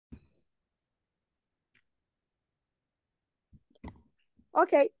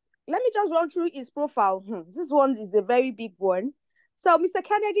Okay, let me just run through his profile. This one is a very big one. So, Mr.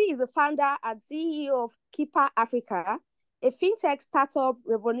 Kennedy is the founder and CEO of Kippa Africa, a fintech startup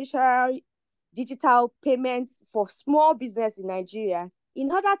revolutionary digital payments for small business in Nigeria.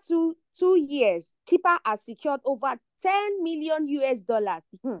 In other 2 years, Kippa has secured over 10 million US dollars.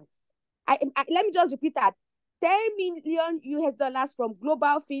 Let me just repeat that 10 million US dollars from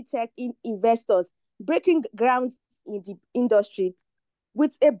global fintech investors, breaking grounds in the industry.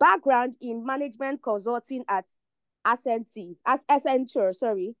 With a background in management consulting at Accenture,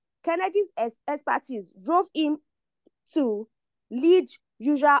 Kennedy's expertise drove him to lead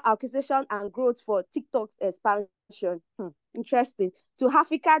user acquisition and growth for TikTok's expansion. Interesting. To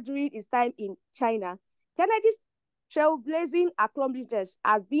Africa during his time in China. Kennedy's trailblazing accomplishments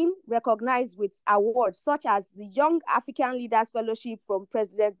have been recognized with awards such as the Young African Leaders Fellowship from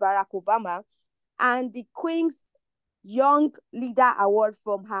President Barack Obama and the Queen's Young Leader Award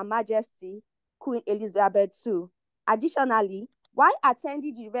from Her Majesty Queen Elizabeth II. Additionally, while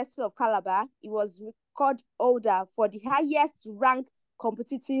attending the University of Calabar, he was record holder for the highest ranked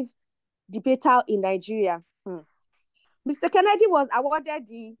competitive debater in Nigeria. Mr. Kennedy was awarded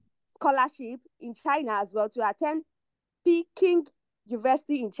the scholarship in China as well to attend Peking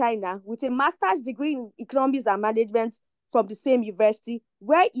University in China with a master's degree in economics and management from the same university,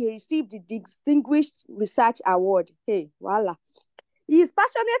 where he received the Distinguished Research Award. Hey, voila. He is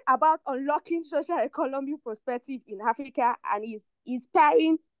passionate about unlocking social economic perspective in Africa and is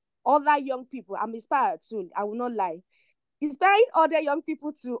inspiring other young people. I'm inspired too, I will not lie. Inspiring other young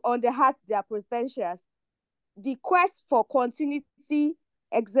people to underhat their potentials. The quest for continuity,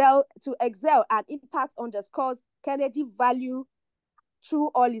 excel and impact underscores Kennedy value through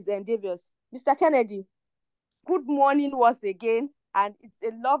all his endeavors. Mr. Kennedy, good morning once again, and it's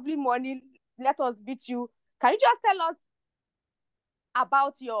a lovely morning. Let us meet you. Can you just tell us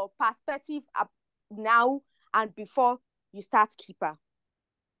about your perspective now and before you start Kippa?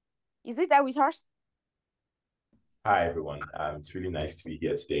 Is it there with us? Hi, everyone. It's really nice to be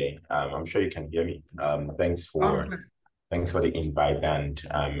here today. I'm sure you can hear me. Thanks for the invite, and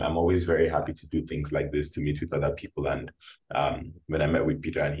I'm always very happy to do things like this to meet with other people. And when I met with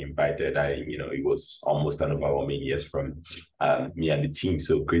Peter and he invited, it was almost an overwhelming yes from me and the team.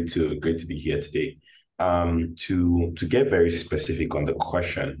 So great to be here today. To get very specific on the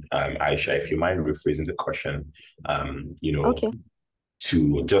question, Aisha, if you mind rephrasing the question, Okay.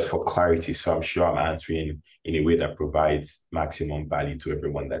 to just for clarity. So I'm sure I'm answering in a way that provides maximum value to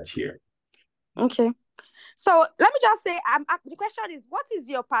everyone that's here. Okay. So let me just say, the question is, what is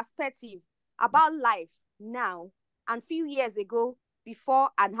your perspective about life now and few years ago, before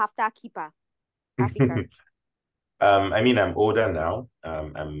and after Kippa Africa? I'm older now.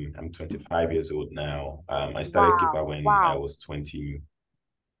 I'm 25 years old now. I started Kippa when I was 20,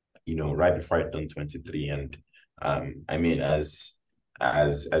 right before I turned 23. And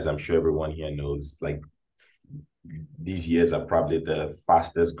as I'm sure everyone here knows, like these years are probably the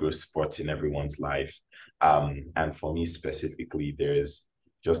fastest growth spots in everyone's life. And for me specifically, there's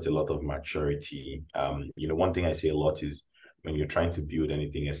just a lot of maturity. One thing I say a lot is when you're trying to build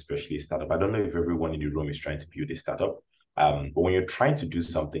anything, especially a startup, I don't know if everyone in the room is trying to build a startup, but when you're trying to do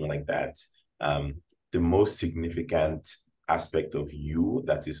something like that, the most significant aspect of you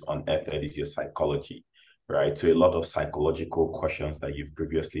that is unearthed is your psychology, right? So a lot of psychological questions that you've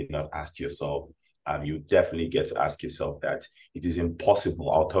previously not asked yourself, you definitely get to ask yourself that. It is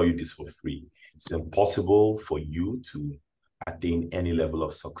impossible. I'll tell you this for free. It's impossible for you to attain any level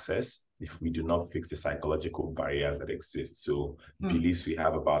of success if we do not fix the psychological barriers that exist. So beliefs we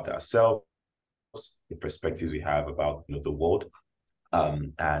have about ourselves, the perspectives we have about the world,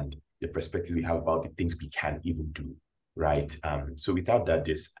 and the perspectives we have about the things we can even do. Right. So without that,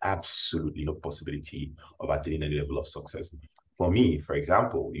 there's absolutely no possibility of attaining any level of success. For me, for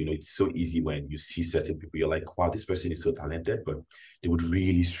example, it's so easy when you see certain people, you're like, wow, this person is so talented, but they would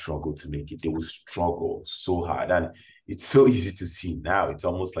really struggle to make it. They would struggle so hard. And it's so easy to see now. It's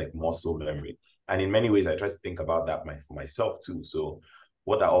almost like muscle memory. And in many ways, I try to think about that for myself too. So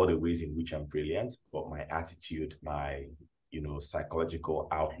what are all the ways in which I'm brilliant, but my attitude, my, psychological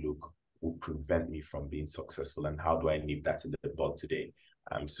outlook will prevent me from being successful, and how do I nip that in the bud today?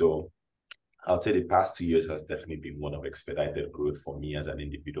 So I'll say the past 2 years has definitely been one of expedited growth for me as an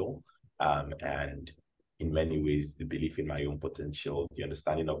individual. And in many ways, the belief in my own potential, the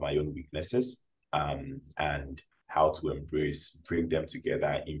understanding of my own weaknesses, and how to embrace, bring them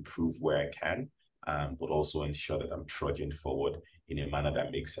together, improve where I can, but also ensure that I'm trudging forward in a manner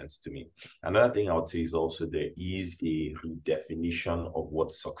that makes sense to me. Another thing I would say is also there is a redefinition of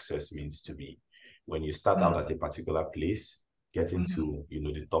what success means to me. When you start out at a particular place, getting to,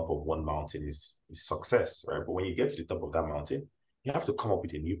 the top of one mountain is success, right? But when you get to the top of that mountain, you have to come up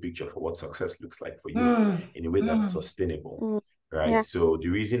with a new picture for what success looks like for you in a way that's sustainable, right? Yeah. So the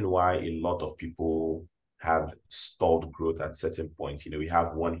reason why a lot of people have stalled growth at certain point, we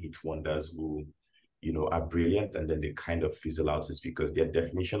have one-hit wonders who, are brilliant and then they kind of fizzle out is because their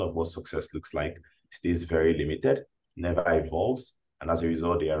definition of what success looks like stays very limited, never evolves, and as a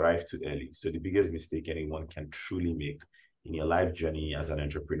result, they arrive too early. So the biggest mistake anyone can truly make in your life journey as an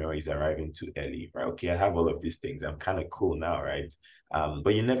entrepreneur is arriving too early, right? Okay, I have all of these things. I'm kind of cool now, right?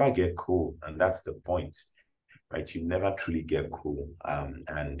 But you never get cool, and that's the point, right? You never truly get cool.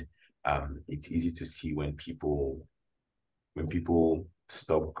 And it's easy to see when people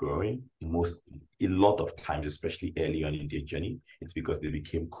stop growing, a lot of times, especially early on in their journey, it's because they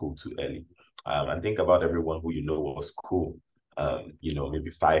became cool too early. And think about everyone who was cool, maybe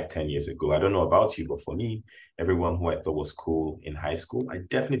 5, 10 years ago. I don't know about you, but for me, everyone who I thought was cool in high school, I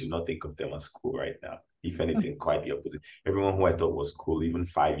definitely do not think of them as cool right now. If anything, quite the opposite. Everyone who I thought was cool even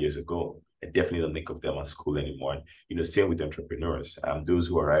 5 years ago, I definitely don't think of them as cool anymore. Same with entrepreneurs. Those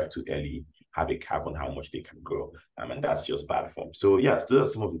who arrive too early have a cap on how much they can grow. And that's just bad form. So yeah, those are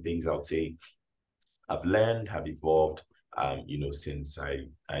some of the things I would say I've learned, have evolved, since I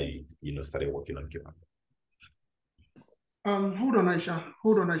started working on Kippa. Hold on, Aisha.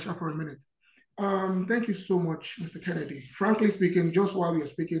 Hold on, Aisha, for a minute. Thank you so much, Mr. Kennedy. Frankly speaking, just while we are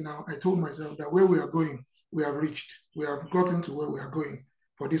speaking now, I told myself that where we are going, we have reached. We have gotten to where we are going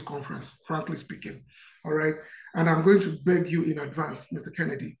for this conference, frankly speaking. All right. And I'm going to beg you in advance, Mr.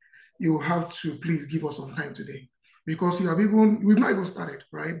 Kennedy, you have to please give us some time today because we've not even started,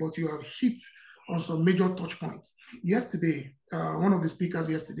 right? But you have hit on some major touch points. Yesterday, one of the speakers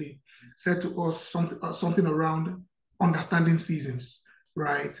yesterday said to us something around understanding seasons,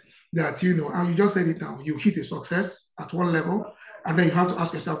 right? That, and you just said it now, you hit a success at one level, and then you have to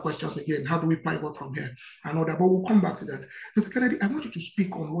ask yourself questions again. How do we pivot from here? And all that, but we'll come back to that. Mr. Kennedy, I want you to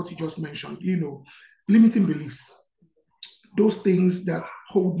speak on what you just mentioned, limiting beliefs, those things that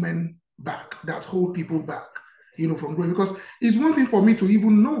hold men back, that hold people back, from growing. Because it's one thing for me to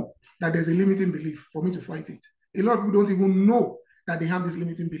even know that there's a limiting belief, for me to fight it. A lot of people don't even know that they have these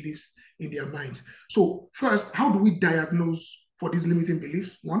limiting beliefs in their minds. So first, how do we diagnose for these limiting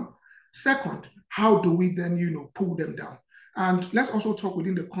beliefs? One. Second, how do we then, pull them down? And let's also talk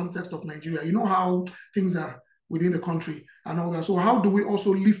within the context of Nigeria. You know how things are within the country and all that. So how do we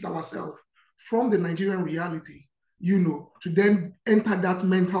also lift ourselves from the Nigerian reality, to then enter that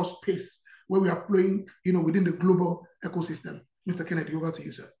mental space where we are playing, within the global ecosystem? Mr. Kennedy, over to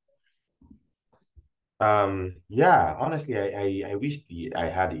you, sir. Yeah, honestly, I wish I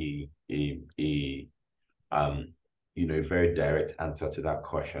had a very direct answer to that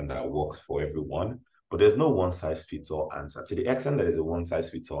question that works for everyone. But there's no one size fits all answer. To the extent that there's a one size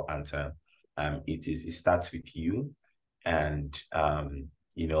fits all answer, it starts with you, and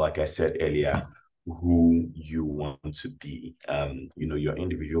like I said earlier, who you want to be. Your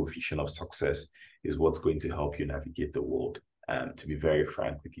individual vision of success is what's going to help you navigate the world. To be very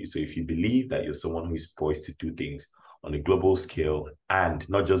frank with you. So if you believe that you're someone who is poised to do things on a global scale and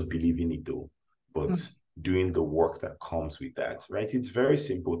not just believing it though, but doing the work that comes with that, right? It's very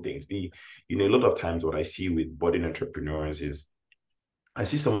simple things. A lot of times what I see with budding entrepreneurs is I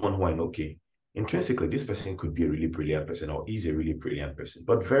see someone who I know, okay, intrinsically, this person could be a really brilliant person or is a really brilliant person,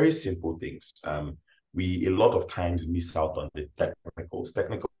 but very simple things. We a lot of times miss out on the technicals.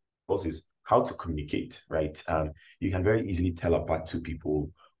 Technicals is how to communicate, right? You can very easily tell apart two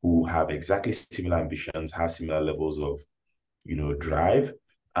people who have exactly similar ambitions, have similar levels of, drive,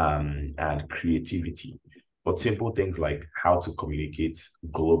 and creativity. But simple things like how to communicate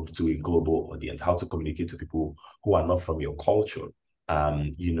to a global audience, how to communicate to people who are not from your culture.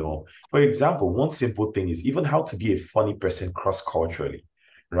 For example, one simple thing is even how to be a funny person cross-culturally,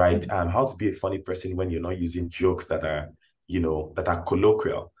 right? How to be a funny person when you're not using jokes that are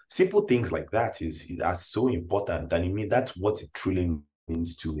colloquial. Simple things like that are so important. And I mean, that's what it truly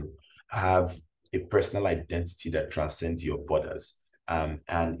means to have a personal identity that transcends your borders.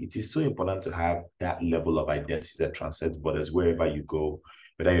 And it is so important to have that level of identity that transcends borders wherever you go,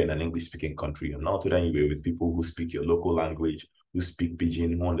 whether you're in an English-speaking country or not, whether you're with people who speak your local language, who speak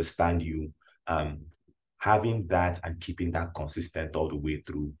Pidgin, who understand you. Having that and keeping that consistent all the way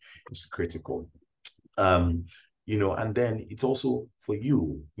through is critical. And then it's also for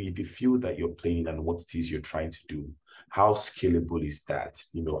you, with the field that you're playing and what it is you're trying to do. How scalable is that,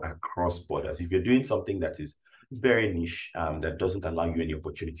 across borders? If you're doing something that is very niche, that doesn't allow you any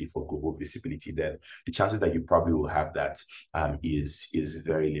opportunity for global visibility, then the chances that you probably will have that is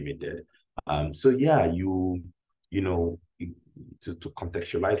very limited. So yeah, to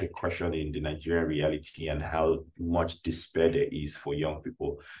contextualize the question in the Nigerian reality and how much despair there is for young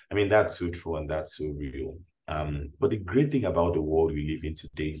people. I mean, that's so true and that's so real. But the great thing about the world we live in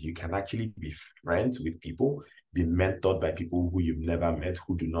today is you can actually be friends with people, be mentored by people who you've never met,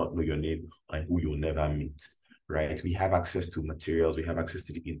 who do not know your name, and who you'll never meet, right? We have access to materials, we have access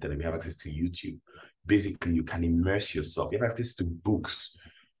to the internet, we have access to YouTube. Basically, you can immerse yourself, you have access to books,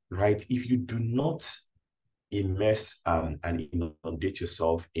 right? If you do not immerse and inundate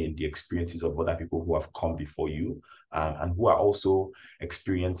yourself in the experiences of other people who have come before you, and who are also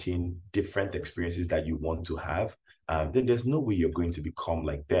experiencing different experiences that you want to have, then there's no way you're going to become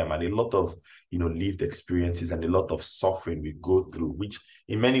like them. And a lot of lived experiences and a lot of suffering we go through, which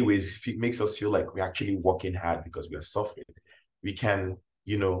in many ways makes us feel like we're actually working hard because we are suffering. We can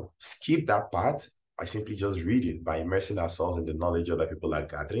skip that part by simply just reading, by immersing ourselves in the knowledge other people are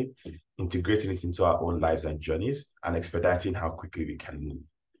gathering, integrating it into our own lives and journeys, and expediting how quickly we can move,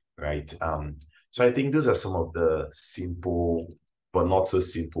 right? So I think those are some of the simple but not so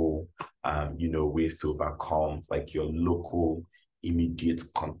simple, ways to overcome like your local immediate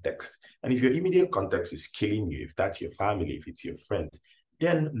context. And if your immediate context is killing you, if that's your family, if it's your friends,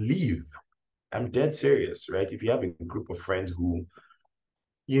 then leave. I'm dead serious, right? If you have a group of friends who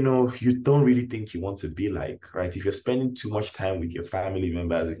you don't really think you want to be like, right? If you're spending too much time with your family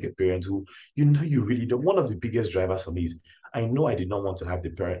members, with your parents who, you really don't. One of the biggest drivers for me is I know I did not want to have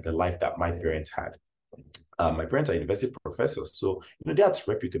the life that my parents had. My parents are university professors, so that's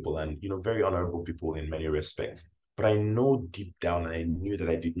reputable and very honorable people in many respects. But I know deep down, and I knew that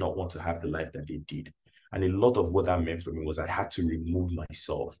I did not want to have the life that they did. And a lot of what that meant for me was I had to remove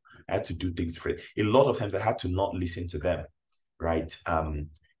myself. I had to do things different. A lot of times I had to not listen to them, right?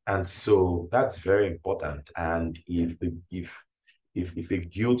 And so that's very important. And if a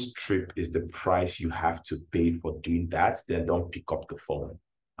guilt trip is the price you have to pay for doing that, then don't pick up the phone.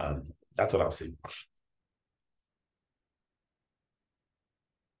 That's what I'll say.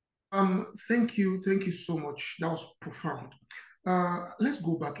 Thank you so much. That was profound. Let's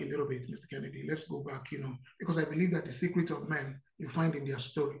go back a little bit, Mr. Kennedy. Let's go back, because I believe that the secret of men you find in their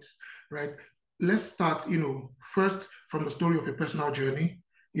stories, right? Let's start, first from the story of a personal journey.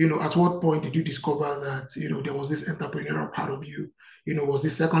 At what point did you discover that, there was this entrepreneurial part of you? Was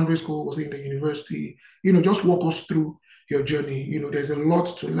it secondary school? Was it in the university? Just walk us through your journey. There's a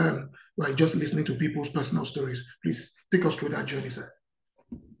lot to learn by just listening to people's personal stories. Please take us through that journey, sir.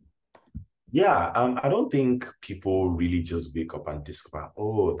 Yeah, I don't think people really just wake up and discover,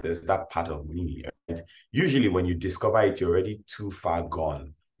 oh, there's that part of me, right? Usually when you discover it, you're already too far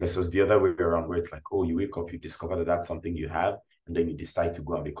gone versus the other way around where it's like, oh, you wake up, you discover that that's something you have, and then you decide to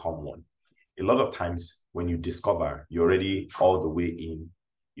go and become one. A lot of times when you discover, you're already all the way in,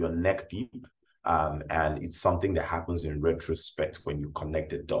 you're neck deep, and it's something that happens in retrospect when you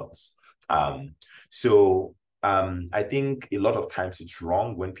connect the dots. So I think a lot of times it's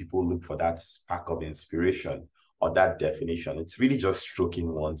wrong when people look for that spark of inspiration or that definition. It's really just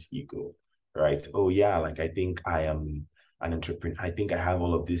stroking one's ego, right? Oh yeah, like I think I am an entrepreneur. I think I have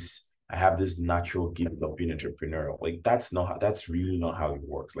all of this. I have this natural gift of being entrepreneurial. Like that's really not how it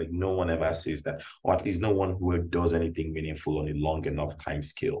works. Like no one ever says that, or at least no one who does anything meaningful on a long enough time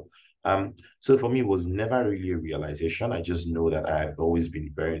scale. So for me, it was never really a realization. I just know that I've always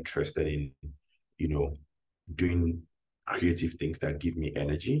been very interested in, you know, doing creative things that give me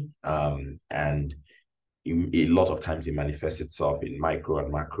energy. And a lot of times it manifests itself in micro and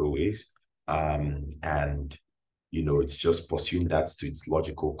macro ways. And it's just pursuing that to its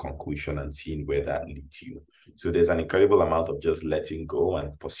logical conclusion and seeing where that leads you. So there's an incredible amount of just letting go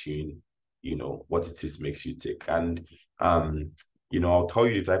and pursuing, what it is makes you tick. And I'll tell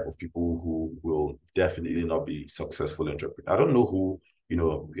you the type of people who will definitely not be successful entrepreneurs. I don't know who,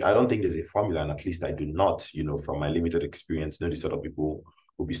 I don't think there's a formula, and at least I do not, from my limited experience, know the sort of people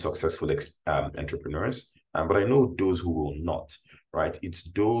who will be successful entrepreneurs. But I know those who will not, right? It's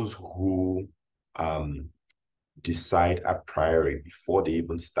those who decide a priori before they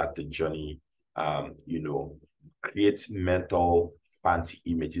even start the journey, create mental fancy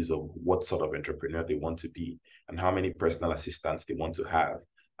images of what sort of entrepreneur they want to be and how many personal assistants they want to have,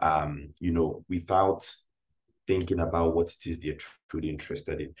 without thinking about what it is they're truly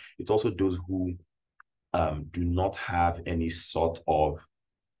interested in. It's also those who do not have any sort of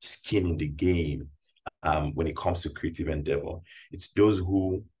skin in the game when it comes to creative endeavor. It's those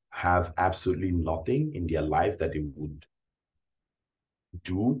who have absolutely nothing in their lives that they would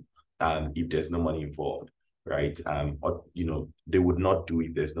do if there's no money involved, right? Or they would not do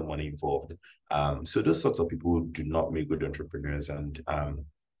if there's no money involved. So those sorts of people do not make good entrepreneurs. And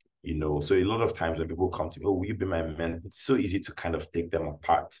So a lot of times when people come to me, oh, will you be my mentor? It's so easy to kind of take them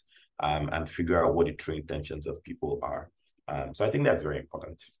apart and figure out what the true intentions of people are. So I think that's very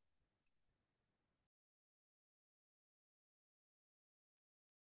important.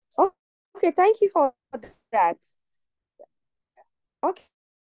 Okay, thank you for that. Okay,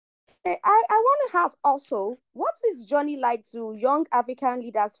 I want to ask also, what is journey like to Young African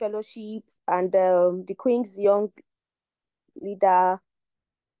Leaders Fellowship and the Queen's Young Leader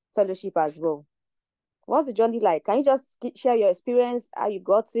Fellowship as well? What's the journey like? Can you just share your experience, how you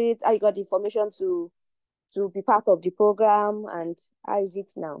got it, how you got the information to be part of the program, and how is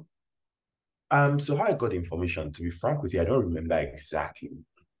it now? So how I got the information, to be frank with you, I don't remember exactly.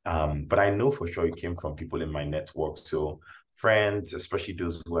 But I know for sure it came from people in my network. So friends, especially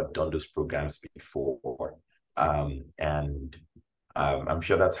those who had done those programs before. And I'm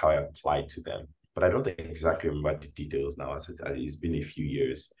sure that's how I applied to them. But I don't exactly remember the details now, as it's been a few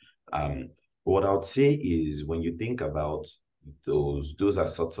years. But what I would say is when you think about those are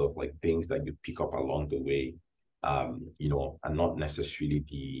sorts of like things that you pick up along the way, and not necessarily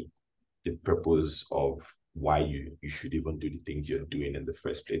the purpose of why you should even do the things you're doing in the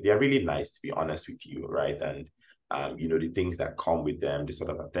first place. They're really nice, to be honest with you, right? And the things that come with them, the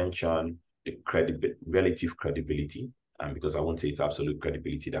sort of attention, the relative credibility, because I won't say it's absolute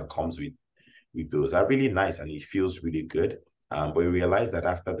credibility that comes with those are really nice and it feels really good. But you realize that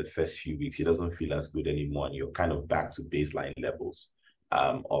after the first few weeks, it doesn't feel as good anymore, and you're kind of back to baseline levels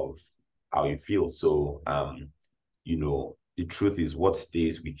of how you feel. So the truth is what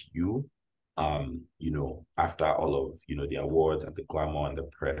stays with you, after all of, the awards and the glamour and the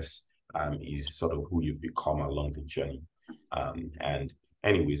press, is sort of who you've become along the journey. And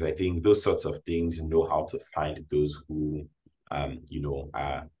anyways, I think those sorts of things know how to find those who,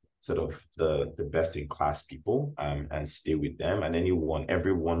 are sort of the best in class people, and stay with them. And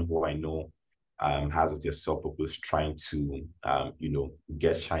everyone who I know has their self-purpose trying to,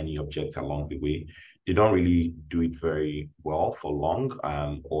 get shiny objects along the way. They don't really do it very well for long,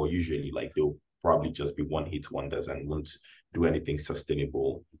 or usually like they'll probably just be one-hit wonders and won't do anything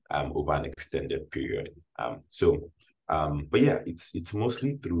sustainable over an extended period. But yeah, it's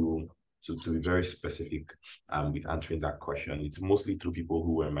mostly through, to be very specific with answering that question, it's mostly through people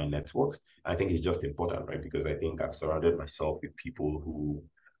who are in my networks. I think it's just important, right? Because I think I've surrounded myself with people who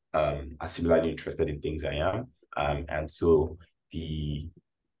are similarly interested in things I am. And so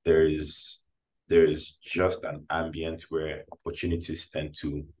there's just an ambient where opportunities tend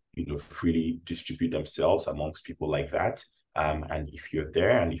to, freely distribute themselves amongst people like that. And if you're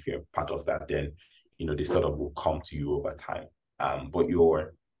there and if you're part of that, then, they sort of will come to you over time. But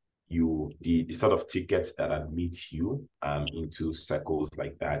the sort of tickets that admit you into circles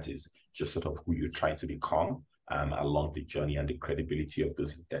like that is just sort of who you're trying to become along the journey and the credibility of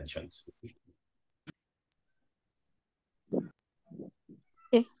those intentions.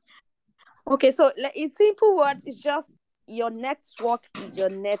 Okay, so in simple words, it's just your network is your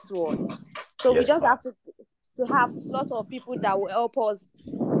net worth. So we just have to have lots of people that will help us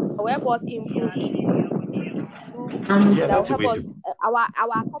improve. Yeah, that will that's a help way us to. our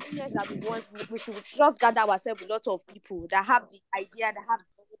accomplishments that we want. We should just gather ourselves with a lot of people that have the idea, that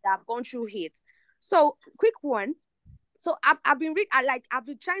have gone through it. So quick one. So I've been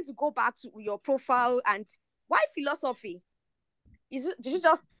trying to go back to your profile, and why philosophy? Did you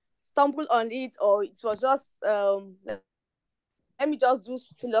just stumble on it, or it was just let me just do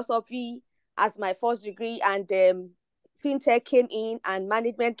philosophy as my first degree, and fintech came in and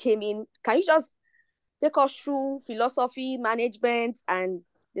management came in? Can you just take us through philosophy, management, and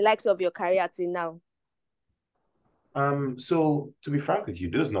the likes of your career till now? So to be frank with you,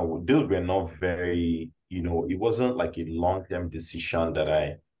 those were not very, it wasn't like a long-term decision that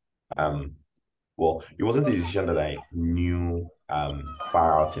it wasn't a decision that I knew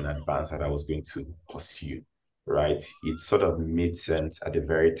far out in advance that I was going to pursue, right? It sort of made sense at the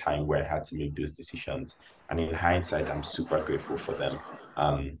very time where I had to make those decisions. And in hindsight, I'm super grateful for them.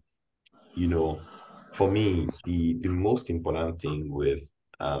 You know, for me, the most important thing with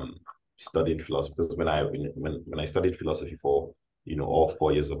studying philosophy, because when I studied philosophy for all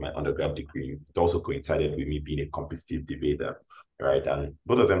 4 years of my undergrad degree, it also coincided with me being a competitive debater, right? And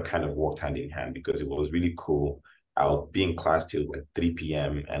both of them kind of worked hand in hand because it was really cool. I'll be in class till like 3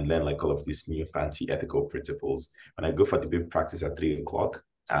 p.m. and learn like all of these new fancy ethical principles. When I go for debate practice at 3 o'clock,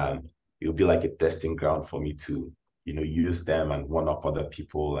 it'll be like a testing ground for me to use them and one up other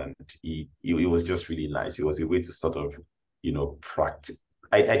people. And it was just really nice. It was a way to sort of, practice.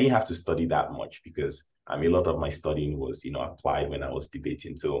 I didn't have to study that much because a lot of my studying was, applied when I was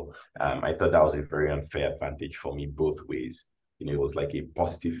debating. So I thought that was a very unfair advantage for me both ways. it was like a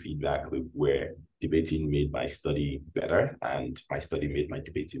positive feedback loop where debating made my study better and my study made my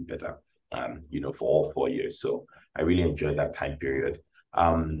debating better, for all 4 years. So I really enjoyed that time period.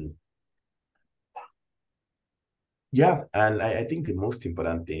 Yeah, and I think the most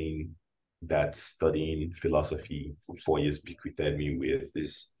important thing that studying philosophy for 4 years bequeathed me with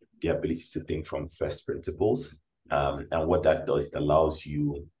is the ability to think from first principles. And what that does, it allows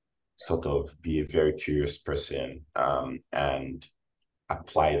you sort of be a very curious person, and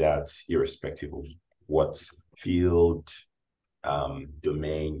apply that irrespective of what field,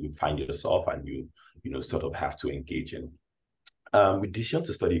 domain you find yourself and sort of have to engage in. With decision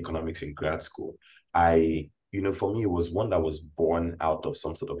to study economics in grad school, for me, it was one that was born out of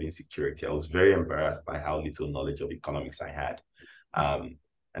some sort of insecurity. I was very embarrassed by how little knowledge of economics I had.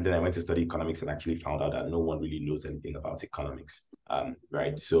 And then I went to study economics and actually found out that no one really knows anything about economics.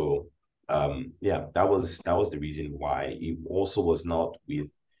 Right. So, yeah, that was the reason why. It also was not with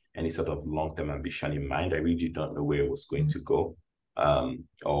any sort of long-term ambition in mind. I really did not know where it was going to go,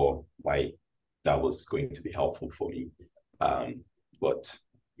 or why that was going to be helpful for me. But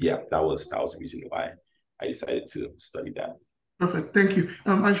yeah, that was the reason why I decided to study that. Perfect. Thank you.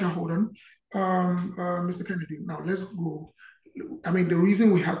 Aisha, hold on. Mr. Kennedy, now let's go. I mean, the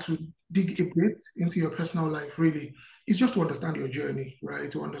reason we had to dig a bit into your personal life really is just to understand your journey,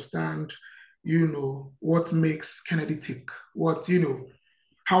 right? To understand, what makes Kennedy tick,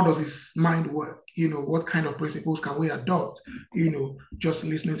 how does his mind work? What kind of principles can we adopt? Just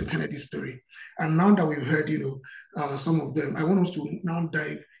listening to Kennedy's story. And now that we've heard, some of them, I want us to now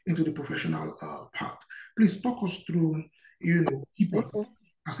dive into the professional part. Please talk us through, Kippa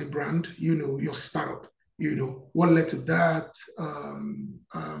as a brand, your startup, what led to that?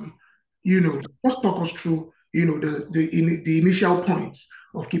 Just talk us through, the initial points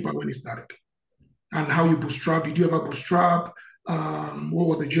of Kippa when it started and how you bootstrap. Did you ever bootstrap? What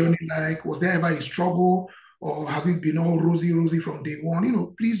was the journey like? Was there ever a struggle, or has it been all rosy from day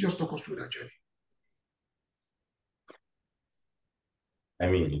one? Please just talk us through that journey. I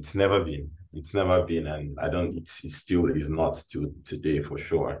mean, it's never been, and I don't, it still is not to today for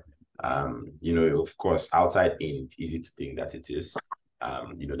sure. Of course, outside in, it's easy to think that it is,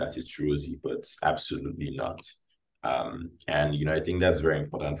 that it's rosy, but absolutely not. And I think that's very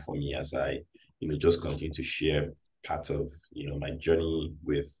important for me as I, just continue to share part of, my journey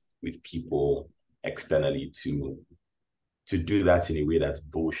with people externally to do that in a way that's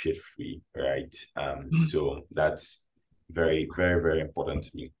bullshit free, right? So that's very, very, very important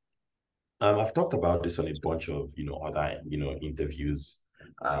to me. I've talked about this on a bunch of, other, interviews,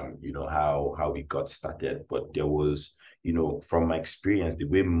 how we got started, but there was, from my experience, the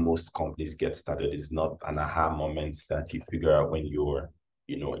way most companies get started is not an aha moment that you figure out when you're,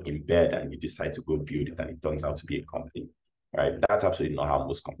 in bed and you decide to go build it and it turns out to be a company, right? That's absolutely not how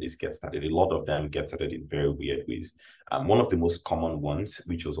most companies get started. A lot of them get started in very weird ways. One of the most common ones,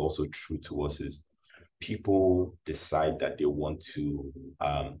 which was also true to us, is people decide that they want to,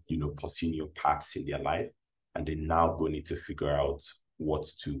 pursue new paths in their life, and they now go need to figure out what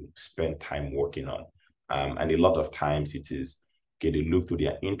to spend time working on. And a lot of times it is, okay, they look through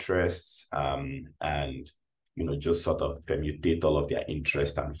their interests, and, just sort of permutate all of their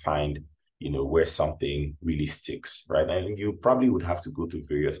interests and find, where something really sticks, right? And you probably would have to go through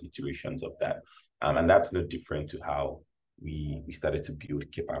various iterations of that. And that's no different to how we started to build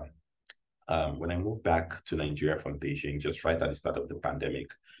Kippa. When I moved back to Nigeria from Beijing, just right at the start of the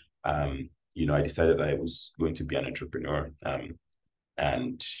pandemic, I decided I was going to be an entrepreneur.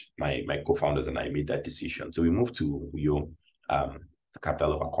 And my co-founders and I made that decision. So we moved to Uyo, the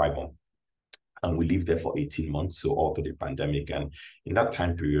capital of Akwa Ibom, and we lived there for 18 months, so all through the pandemic. And in that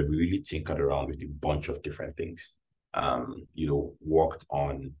time period, we really tinkered around with a bunch of different things. Worked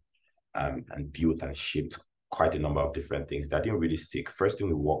on, and built and shaped quite a number of different things that didn't really stick. First thing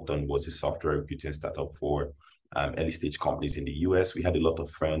we worked on was a software recruiting startup for early stage companies in the US. We had a lot of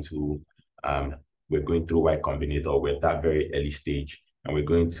friends who were going through Y Combinator, were at that very early stage, and we're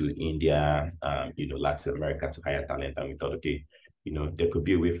going to India, Latin America to hire talent. And we thought, okay, there could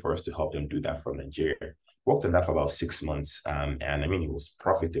be a way for us to help them do that from Nigeria. Worked on that for about 6 months, and I mean, it was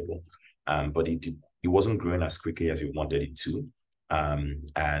profitable, but it wasn't growing as quickly as we wanted it to.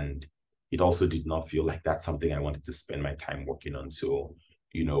 And it also did not feel like that's something I wanted to spend my time working on. So,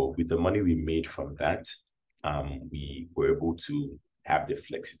 with the money we made from that, we were able to have the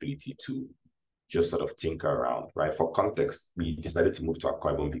flexibility to just sort of tinker around, right? For context, we decided to move to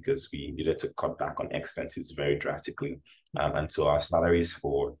Akwa Ibom because we needed to cut back on expenses very drastically. And so our salaries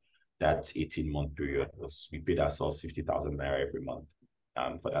for that 18-month period was, we paid ourselves 50,000 naira every month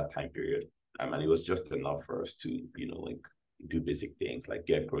for that time period. And it was just enough for us to, do basic things like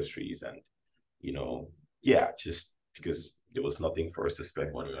get groceries and, you know, yeah, just because there was nothing for us to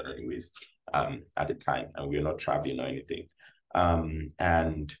spend money on anyways at the time, and we were not traveling or anything.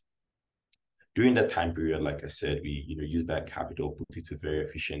 And during that time period, like I said, we, you know, used that capital, put it to very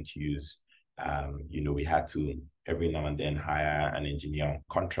efficient use. You know, we had to every now and then hire an engineer on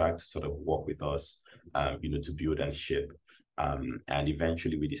contract to sort of work with us, you know, to build and ship. And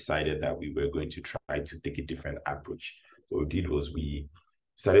eventually we decided that we were going to try to take a different approach. What we did was we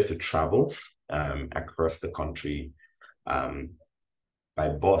started to travel across the country by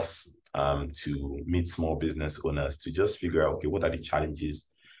bus to meet small business owners to just figure out, okay, what are the challenges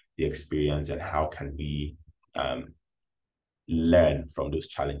they experience and how can we learn from those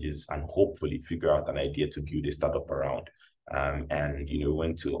challenges and hopefully figure out an idea to build a startup around. And, you know, we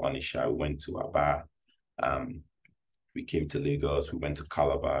went to Onitsha, we went to Aba, we came to Lagos, we went to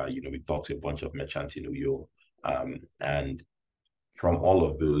Calabar, you know, we talked to a bunch of merchants in Uyo. And from all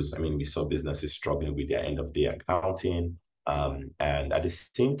of those, I mean, we saw businesses struggling with their end of day accounting. And at the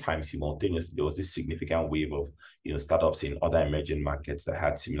same time, simultaneously, there was this significant wave of, you know, startups in other emerging markets that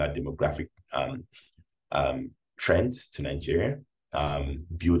had similar demographic trends to Nigeria,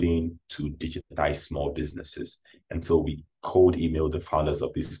 building to digitize small businesses. And so we cold emailed the founders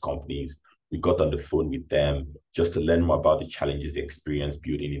of these companies. We got on the phone with them just to learn more about the challenges they experience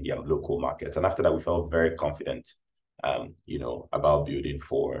building in their local markets. And after that, we felt very confident, you know, about building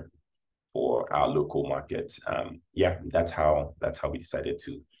for our local markets. Yeah, that's how we decided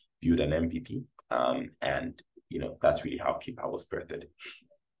to build an MVP. And, you know, that's really how Kippa was birthed.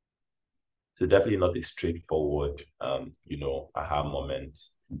 So definitely not a straightforward, you know, aha moment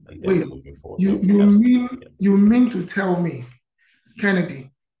and then moving forward. You mean to tell me,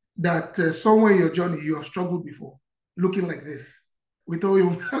 Kennedy, that somewhere in your journey you have struggled before, looking like this, with all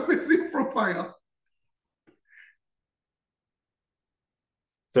your amazing profile?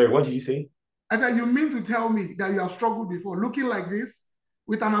 Sorry, what did you say? I said, you mean to tell me that you have struggled before, looking like this,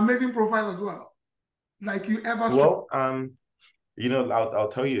 with an amazing profile as well? Like you ever struggled? Well, you know, I'll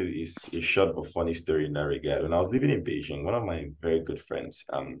tell you a short but funny story in that regard. When I was living in Beijing, one of my very good friends,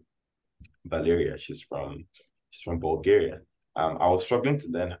 Valeria, she's from Bulgaria. I was struggling to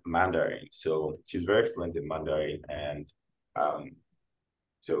learn Mandarin, so she's very fluent in Mandarin, and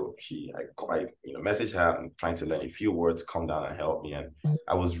so I you know, messaged her. I'm trying to learn a few words, come down and help me, and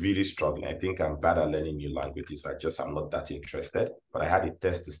I was really struggling. I think I'm bad at learning new languages. I'm not that interested, but I had a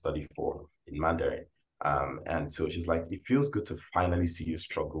test to study for in Mandarin. And so she's like, it feels good to finally see you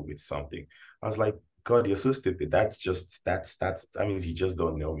struggle with something. I was like, God, you're so stupid. That means you just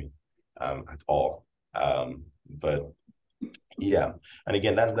don't know me at all. But yeah, and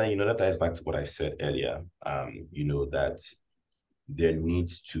again, that you know, that ties back to what I said earlier. You know, that there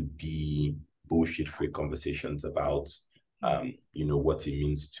needs to be bullshit-free conversations about you know, what it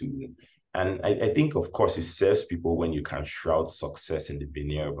means to. And I think, of course, it serves people when you can shroud success in the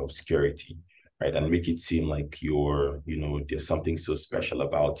veneer of obscurity, right? And make it seem like you're, you know, there's something so special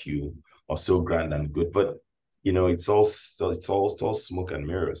about you or so grand and good. But, you know, it's all smoke and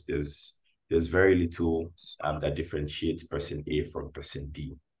mirrors. There's very little that differentiates person A from person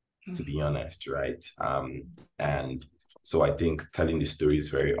B, to be honest, right? And so I think telling the story is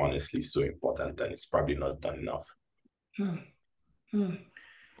very honestly so important, and it's probably not done enough.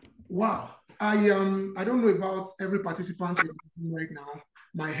 Wow. I don't know about every participant right now.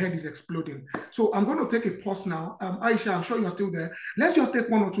 My head is exploding. So I'm going to take a pause now. Aisha, I'm sure you're still there. Let's just take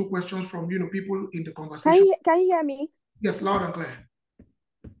one or two questions from, you know, people in the conversation. Can you hear me? Yes, loud and clear.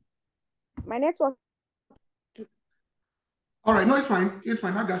 My network. All right, no, it's fine. It's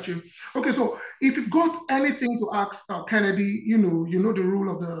fine. I got you. Okay, so if you've got anything to ask Kennedy, you know the rule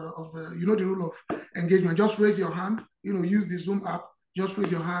of engagement. Just raise your hand. You know, use the Zoom app. Just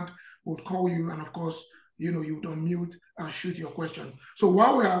raise your hand. We'll call you, and of course, you know, you would unmute and shoot your question. So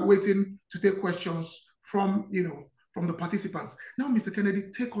while we are waiting to take questions from the participants, now, Mr.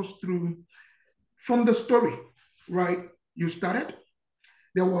 Kennedy, take us through from the story. Right, you started.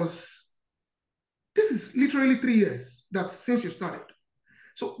 This is literally 3 years that since you started.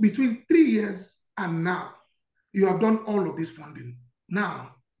 So between 3 years and now, you have done all of this funding.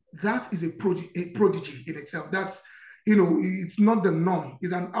 Now, that is a prodigy in itself. That's, you know, it's not the norm.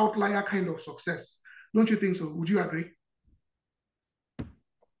 It's an outlier kind of success. Don't you think so? Would you agree?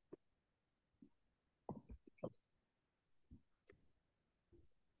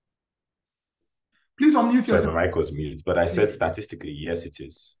 Please unmute yourself. Sorry, my mic was muted, but I said statistically, yes, it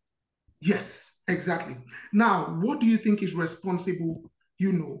is. Yes, exactly. Now, what do you think is responsible,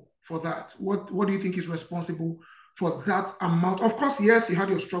 you know, for that? What do you think is responsible for that amount? Of course, yes, you had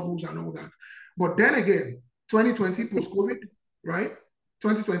your struggles and all that. But then again, 2020 post-COVID, right?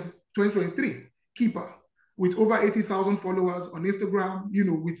 2023, Kippa, with over 80,000 followers on Instagram,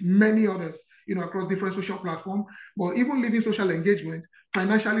 with many others, across different social platforms. But even leaving social engagement,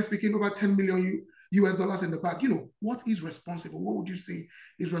 financially speaking, over 10 million US dollars in the bank. What is responsible? What would you say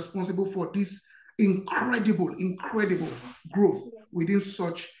is responsible for this incredible growth within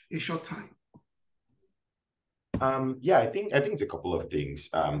such a short time? Yeah, I think it's a couple of things.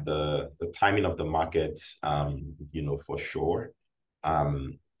 The timing of the market, for sure.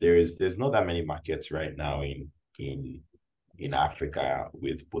 There's not that many markets right now in Africa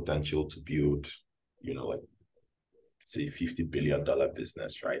with potential to build, like say $50 billion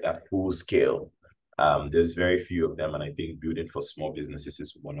business, right? At full scale. There's very few of them, and I think building for small businesses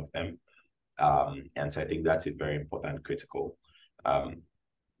is one of them. And so I think that's a very important, critical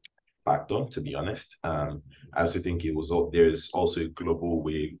factor, to be honest. I also think there's also a global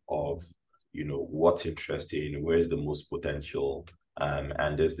wave of, what's interesting, where's the most potential,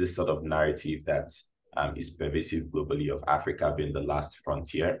 and there's this sort of narrative that is pervasive globally of Africa being the last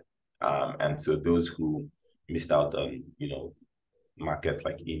frontier. And so those who missed out on, markets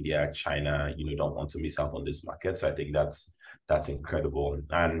like India, China, don't want to miss out on this market. So I think that's incredible.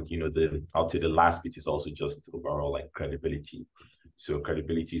 And, I'll say the last bit is also just overall like credibility. So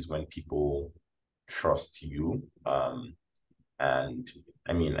credibility is when people trust you. And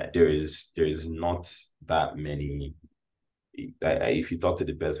I mean, there is not that many. If you talk to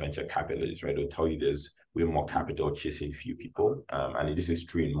the best venture capitalists, right, they'll tell you there's way more capital chasing few people. And this is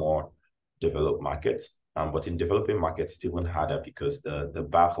true in more developed markets. But in developing markets, it's even harder because the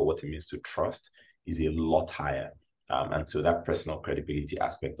bar for what it means to trust is a lot higher. And so that personal credibility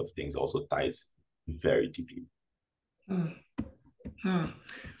aspect of things also ties very deeply.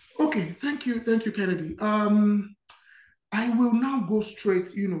 Okay, thank you, Kennedy. I will now go straight,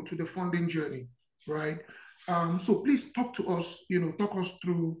 to the funding journey, right? So please talk to us, talk us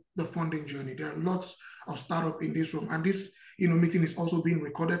through the funding journey. There are lots of startups in this room, and this, meeting is also being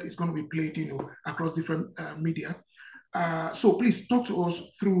recorded. It's going to be played, across different media. So please talk to us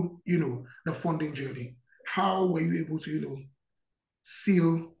through, the funding journey. How were you able to,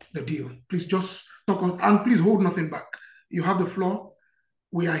 seal the deal? Please just talk on, and please hold nothing back. You have the floor.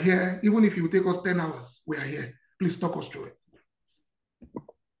 We are here. Even if it will take us 10 hours, we are here. Please talk us through it.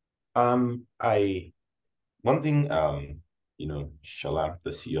 One thing, Shola, the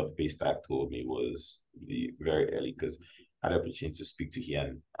CEO of Paystack, told me was very early, because I had the opportunity to speak to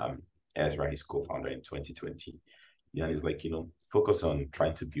him and Ezra, his co-founder, in 2020. And he's like, focus on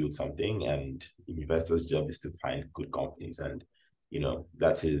trying to build something, and investors' job is to find good companies. And,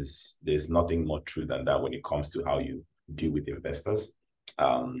 there's nothing more true than that when it comes to how you deal with investors.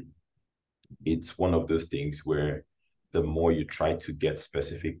 It's one of those things where the more you try to get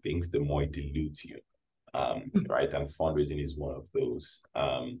specific things, the more it dilutes you, right? And fundraising is one of those.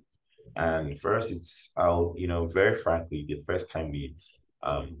 And first, very frankly, the first time we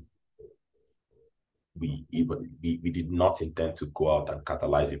did not intend to go out and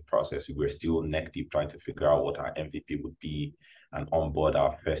catalyze a process. We were still neck deep trying to figure out what our MVP would be and onboard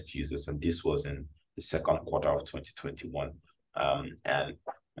our first users. And this was in the second quarter of 2021. And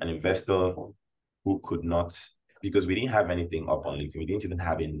an investor who could not, because we didn't have anything up on LinkedIn, we didn't even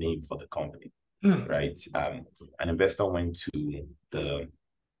have a name for the company, right? An investor went to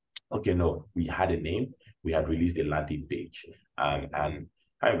we had a name, we had released a landing page. And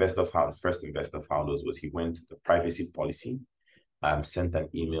how first investor found us was he went to the privacy policy, sent an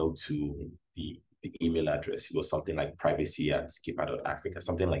email to the email address. It was something like privacy@skipper.africa,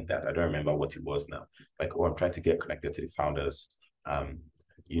 something like that. I don't remember what it was now. Like, I'm trying to get connected to the founders. And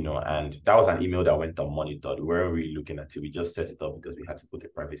that was an email that went unmonitored. We weren't really looking at it. We just set it up because we had to put a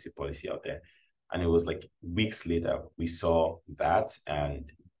privacy policy out there. And it was like weeks later, we saw that,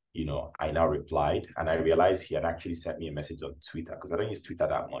 and I now replied, and I realized he had actually sent me a message on Twitter, because I don't use Twitter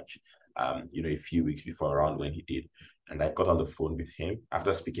that much, a few weeks before, around when he did. And I got on the phone with him.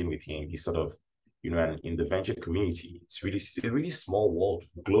 After speaking with him, he sort of, and in the venture community, it's a really small world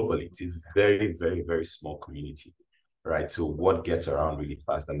globally. It's a very, very, very small community, right? So what gets around really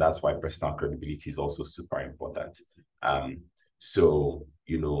fast, and that's why personal credibility is also super important. So,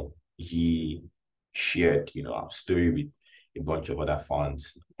 he shared, our story with a bunch of other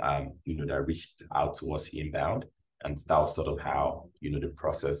funds, that reached out to us inbound. And that was sort of how, the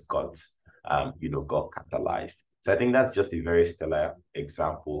process got catalyzed. So I think that's just a very stellar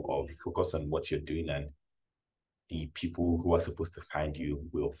example of focus on what you're doing, and the people who are supposed to find you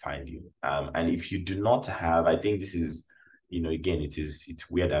will find you. And if you do not have, I think this is, again, it's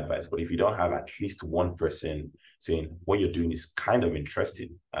weird advice, but if you don't have at least one person saying what you're doing is kind of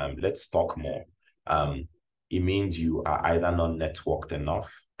interesting, let's talk more. it means you are either not networked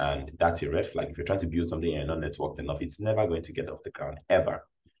enough, and that's a red flag. If you're trying to build something and you're not networked enough, it's never going to get off the ground, ever,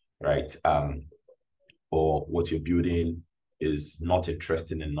 right? Or what you're building is not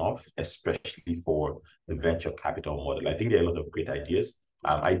interesting enough, especially for the venture capital model. I think there are a lot of great ideas.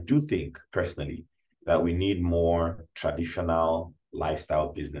 I do think personally that we need more traditional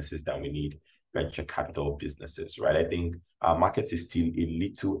lifestyle businesses than we need venture capital businesses, right? I think our market is still a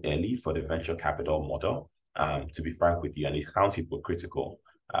little early for the venture capital model, to be frank with you, and it sounds hypocritical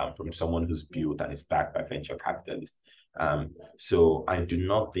from someone who's built and is backed by venture capitalists. So I do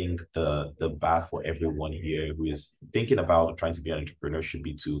not think the bar for everyone here who is thinking about trying to be an entrepreneur should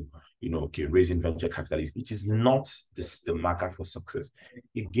be to, okay, raising venture capitalists. It is not the marker for success.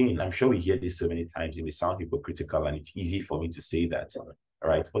 Again, I'm sure we hear this so many times. It may sound hypocritical, and it's easy for me to say that,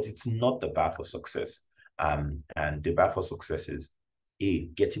 right? But it's not the bar for success. And the bar for success is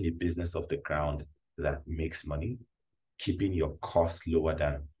getting a business off the ground that makes money, keeping your costs lower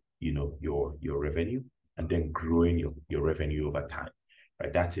than your revenue, and then growing your revenue over time,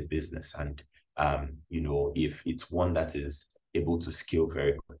 right? That's a business. And if it's one that is able to scale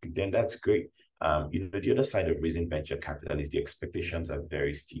very quickly, then that's great. The other side of raising venture capital is the expectations are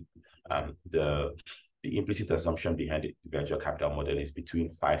very steep. The implicit assumption behind the venture capital model is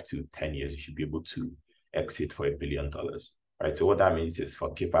between 5 to 10 years, you should be able to exit for $1 billion, right? So what that means is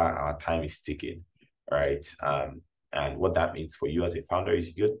for Kippa, our time is ticking, right? And what that means for you as a founder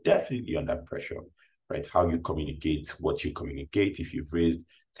is you're definitely under pressure, right? How you communicate, what you communicate. If you've raised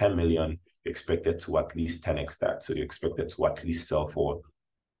 10 million, you're expected to at least 10x that. So you're expected to at least sell for,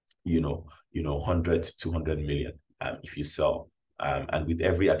 100 to 200 million if you sell. And with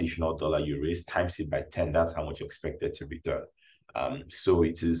every additional dollar you raise, times it by 10, that's how much you're expected to return. So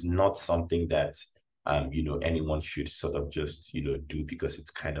it is not something that anyone should sort of just, do because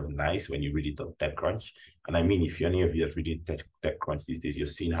it's kind of nice when you read it on TechCrunch. And I mean, if any of you are reading TechCrunch these days, you're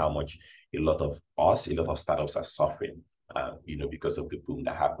seeing how much a lot of startups are suffering, because of the boom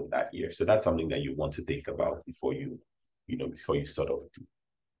that happened that year. So that's something that you want to think about before you sort of do.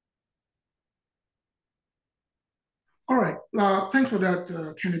 All right. Thanks for that,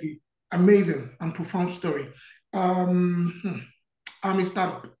 Kennedy. Amazing and profound story. I'm a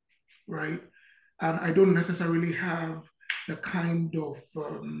startup, right? And I don't necessarily have the kind of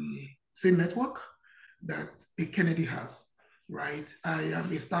same network that a Kennedy has, right? I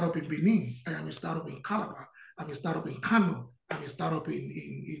am a startup in Benin. I am a startup in Calabar. I'm a startup in Kano. I'm a startup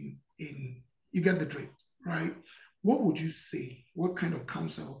in you get the drift, right? What would you say? What kind of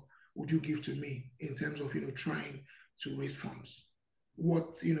counsel would you give to me in terms of trying to raise funds?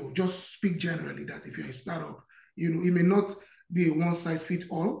 What just speak generally that if you're a startup, it may not be a one size fits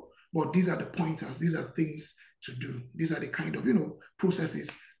all, but these are the pointers, these are things to do. These are the kind of, processes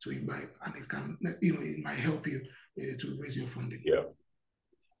to imbibe, and it can, it might help you to raise your funding. Yeah.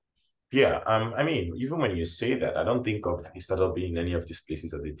 Yeah. I mean, even when you say that, I don't think of a startup being in any of these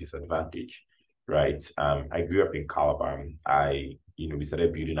places as a disadvantage, right? I grew up in Calabar. We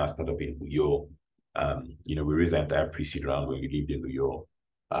started building our startup in Uyo. We raised the entire pre-seed round when we lived in Uyo.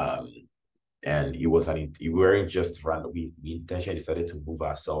 And it we weren't just random. We intentionally decided to move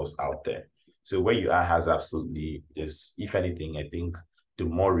ourselves out there. So where you are has absolutely, if anything, I think the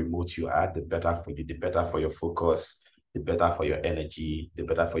more remote you are, the better for you, the better for your focus, the better for your energy, the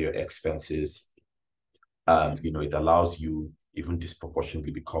better for your expenses. It allows you even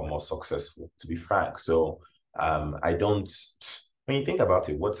disproportionately become more successful, to be frank. So when you think about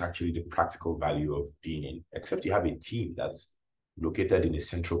it, what's actually the practical value of being in, except you have a team that's located in a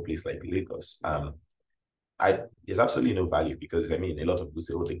central place like Lagos? There's absolutely no value, because I mean, a lot of people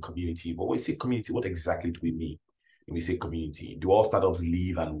say, the community. But when we say community, what exactly do we mean when we say community? Do all startups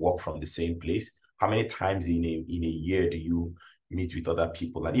live and work from the same place? How many times in a year do you meet with other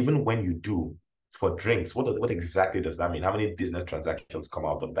people? And even when you do for drinks, what exactly does that mean? How many business transactions come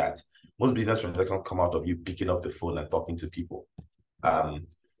out of that? Most business transactions come out of you picking up the phone and talking to people.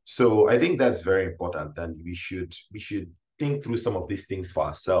 So I think that's very important, and we should think through some of these things for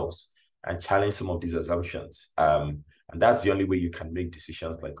ourselves and challenge some of these assumptions. And that's the only way you can make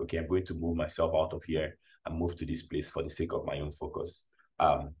decisions like, okay, I'm going to move myself out of here and move to this place for the sake of my own focus.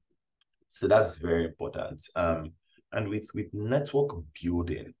 So that's very important. And with network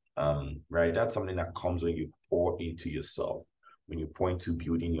building, right, that's something that comes when you pour into yourself, when you point to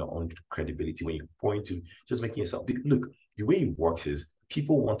building your own credibility, when you point to just making yourself, look, the way it works is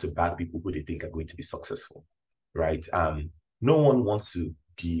people want to back people who they think are going to be successful, right? No one wants to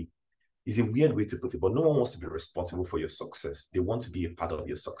be, it's a weird way to put it, but no one wants to be responsible for your success. They want to be a part of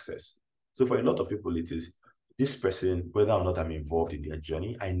your success. So for a lot of people, it is this person, whether or not I'm involved in their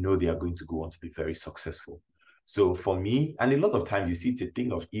journey, I know they are going to go on to be very successful. So for me, and a lot of times you see it's a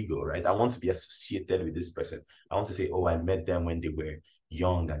thing of ego, right? I want to be associated with this person. I want to say, oh, I met them when they were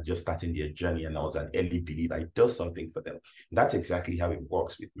young and just starting their journey, and I was an early believer. It does something for them. That's exactly how it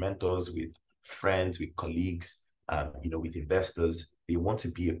works with mentors, with friends, with colleagues, with investors. They want to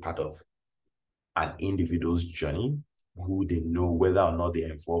be a part of an individual's journey who they know whether or not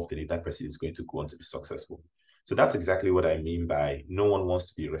they're involved in it, that person is going to go on to be successful. So that's exactly what I mean by no one wants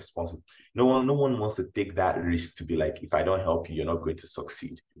to be responsible. No one wants to take that risk to be like, if I don't help you, you're not going to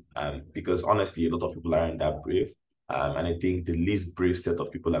succeed. Because honestly, a lot of people aren't that brave. And I think the least brave set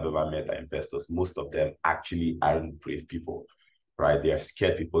of people I've ever met are investors. Most of them actually aren't brave people, right? They are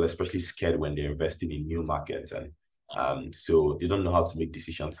scared people, especially scared when they're investing in new markets. And so they don't know how to make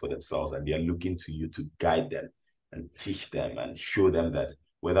decisions for themselves, and they are looking to you to guide them and teach them and show them that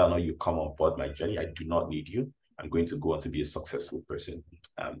whether or not you come on board my journey, I do not need you. I'm going to go on to be a successful person.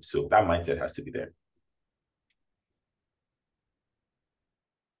 So that mindset has to be there.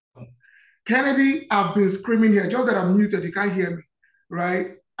 Kennedy, I've been screaming here, just that I'm muted, you can't hear me,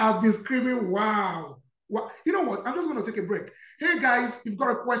 right? I've been screaming, wow. You know what? I'm just going to take a break. Hey guys, you've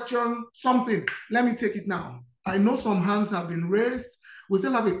got a question, something, let me take it now. I know some hands have been raised. We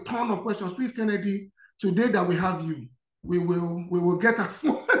still have a ton of questions. Please, Kennedy, today that we have you, we will get as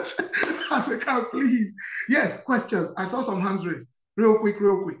much as we can, please. Yes, questions. I saw some hands raised. Real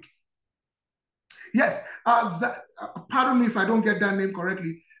quick. Yes, pardon me if I don't get that name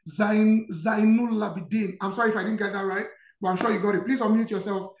correctly. Zainul Labidin. I'm sorry if I didn't get that right, but I'm sure you got it. Please unmute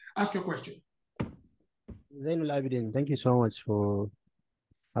yourself. Ask your question. Zainul Labidin, thank you so much for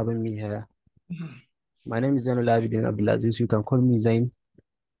having me here. Mm-hmm. My name is Zainul Labidin Abdulaziz. You can call me Zain.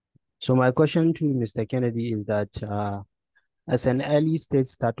 So my question to Mr. Kennedy is that as an early stage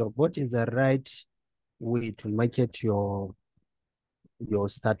startup, what is the right way to market your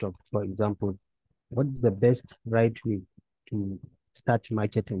startup? For example, what is the best right way to start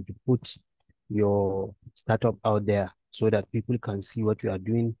marketing, to put your startup out there so that people can see what you are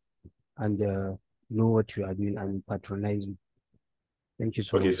doing and know what you are doing and patronize you? Thank you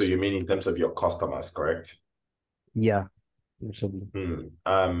so much. Okay, so you mean in terms of your customers, correct? Yeah, absolutely.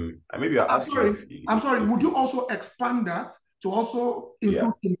 Maybe I'll ask you. I'm sorry. Would you also expand that to also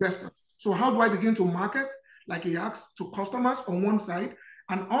include investors? So how do I begin to market, like he asked, to customers on one side,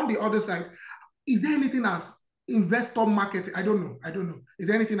 and on the other side, is there anything as investor marketing? I don't know. Is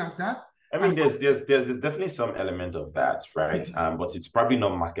there anything as that? I mean, there's definitely some element of that, right? But it's probably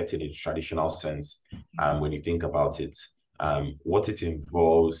not marketing in the traditional sense. When you think about it, what it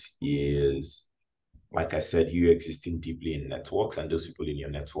involves is, like I said, you existing deeply in networks and those people in your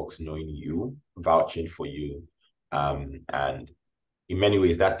networks knowing you, vouching for you. And in many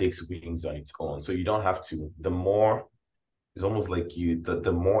ways that takes wings on its own. So you don't have to, it's almost like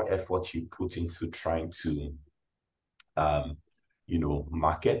the more effort you put into trying to,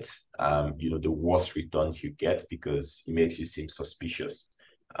 market, the worse returns you get because it makes you seem suspicious.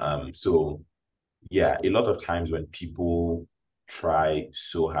 So yeah, a lot of times when people try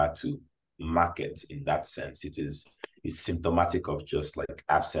so hard to market in that sense, it's symptomatic of just like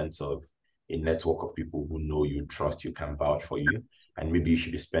absence of a network of people who know you, trust you, can vouch for you, and maybe you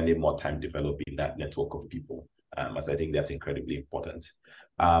should be spending more time developing that network of people, as I think that's incredibly important.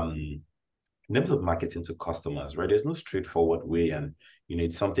 In terms of marketing to customers, right? There's no straightforward way, and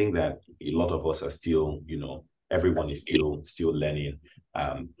it's something that a lot of us are still, everyone is still learning.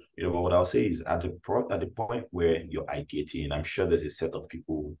 But what I'll say is at the point where you're ideating, I'm sure there's a set of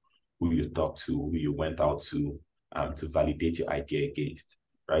people who you talk to, who you went out to validate your idea against,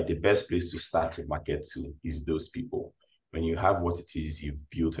 right? The best place to start to market to is those people. When you have what it is you've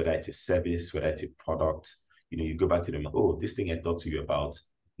built, whether it's a service, whether it's a product, you go back to them, oh, this thing I talked to you about,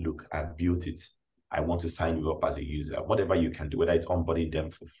 look, I've built it. I want to sign you up as a user. Whatever you can do, whether it's onboarding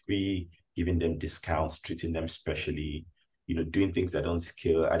them for free, giving them discounts, treating them specially, doing things that don't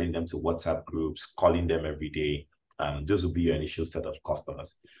scale, adding them to WhatsApp groups, calling them every day. Those will be your initial set of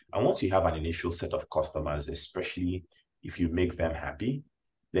customers. And once you have an initial set of customers, especially if you make them happy,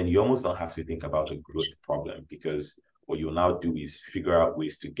 then you almost don't have to think about a growth problem, because what you'll now do is figure out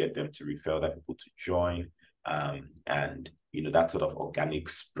ways to get them to refer other people to join, and that sort of organic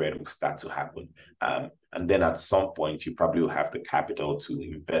spread will start to happen. And then at some point, you probably will have the capital to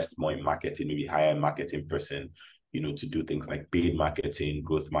invest more in marketing, maybe hire a marketing person, to do things like paid marketing,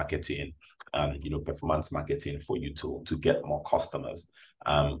 growth marketing, performance marketing for you to get more customers.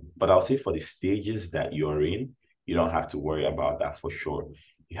 But I'll say for the stages that you're in, you don't have to worry about that for sure.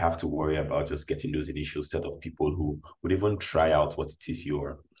 You have to worry about just getting those initial set of people who would even try out what it is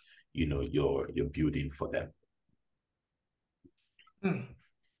you're building for them.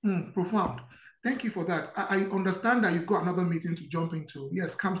 Profound. Thank you for that. I understand that you've got another meeting to jump into.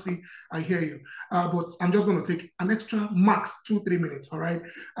 Yes, Kamsi, I hear you. But I'm just going to take an extra max 2-3 minutes. All right.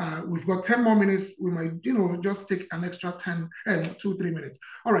 We've got 10 more minutes. We might, just take an extra 10 and 2-3 minutes.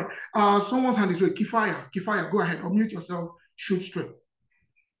 All right. Someone's hand is raised. Kifaya, go ahead. Unmute yourself. Shoot straight.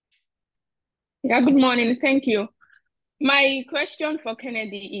 Yeah, good morning. Thank you. My question for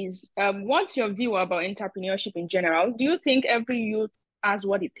Kennedy is, what's your view about entrepreneurship in general? Do you think every youth has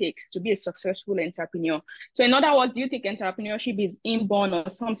what it takes to be a successful entrepreneur? So in other words, do you think entrepreneurship is inborn or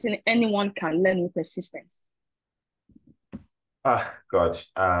something anyone can learn with persistence? God,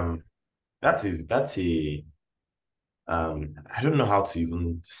 that's a I don't know how to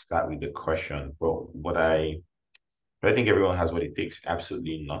even start with the question, but I think everyone has what it takes.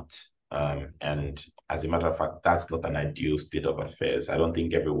 Absolutely not. And as a matter of fact, that's not an ideal state of affairs. I don't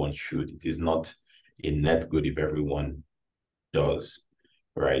think everyone should. It is not a net good if everyone does,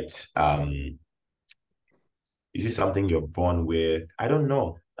 right? Is it something you're born with? I don't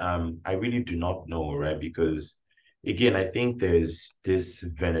know. I really do not know, right? Because again, I think there's this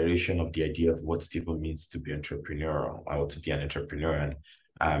veneration of the idea of what it even means to be entrepreneurial or to be an entrepreneur. And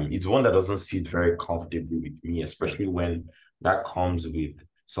it's one that doesn't sit very comfortably with me, especially when that comes with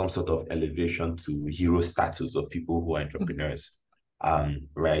some sort of elevation to hero status of people who are entrepreneurs.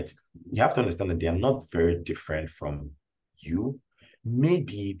 Right? You have to understand that they are not very different from you.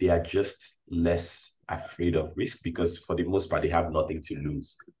 Maybe they are just less afraid of risk because for the most part, they have nothing to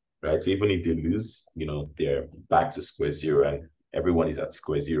lose, right? So even if they lose, they're back to square zero and everyone is at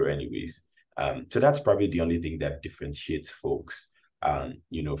square zero anyways. So that's probably the only thing that differentiates folks, from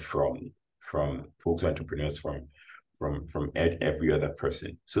folks who are entrepreneurs from every other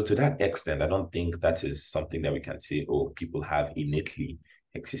person. So to that extent, I don't think that is something that we can say, oh, people have innately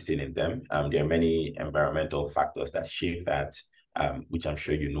existing in them. There are many environmental factors that shape that, which I'm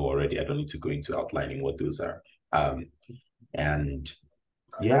sure you know already. I don't need to go into outlining what those are. And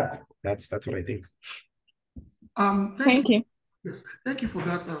yeah, that's what I think. Thank you. Yes, thank you for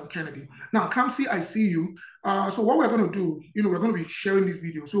that, Kennedy. Now, Kamsi, I see you. So what we're going to do, we're going to be sharing this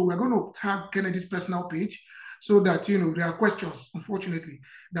video. So we're going to tag Kennedy's personal page so that, there are questions, unfortunately,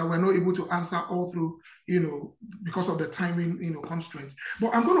 that we're not able to answer all through, because of the timing, constraints.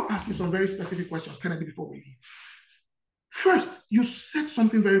 But I'm going to ask you some very specific questions, Kennedy, before we leave. First, you said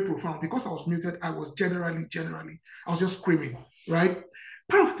something very profound. Because I was muted, I was generally, I was just screaming, right?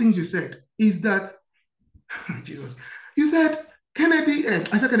 Part of the things you said is that, Jesus, you said, Kennedy,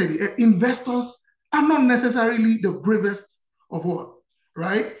 investors are not necessarily the bravest of all,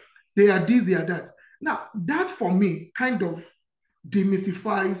 right? They are this, they are that. Now, that for me kind of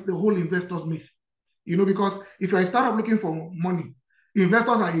demystifies the whole investors myth, because if I start up looking for money,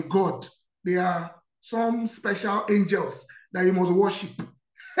 investors are a god. They are some special angels that you must worship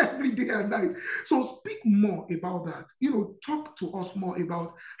every day and night. So speak more about that. Talk to us more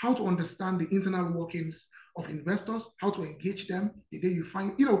about how to understand the internal workings of investors, how to engage them the day you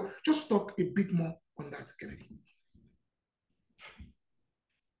find, just talk a bit more on that, Kennedy.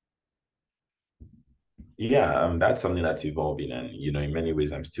 Yeah, that's something that's evolving, and in many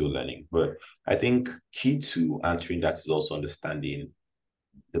ways I'm still learning. But I think key to answering that is also understanding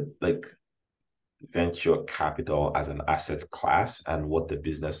the venture capital as an asset class and what the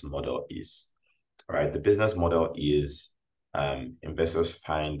business model is. All right, the business model is investors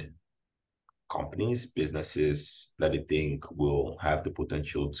find companies, businesses that they think will have the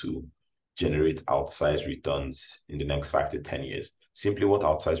potential to generate outsized returns in the next 5 to 10 years. Simply what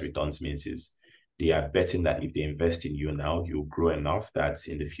outsized returns means is they are betting that if they invest in you now, you'll grow enough that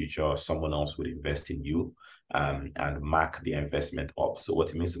in the future, someone else would invest in you and mark the investment up. So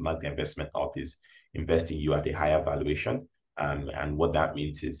what it means to mark the investment up is investing you at a higher valuation. And what that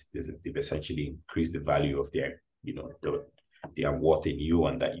means is they've essentially increased the value of their, their worth in you,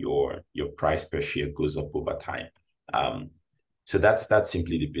 and that your price per share goes up over time. So that's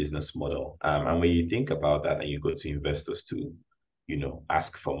simply the business model. And when you think about that and you go to investors to,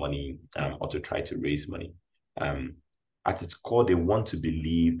 ask for money or to try to raise money, at its core, they want to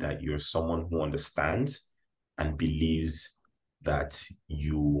believe that you're someone who understands and believes that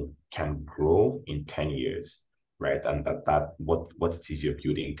you can grow in 10 years, right? And that what it is you're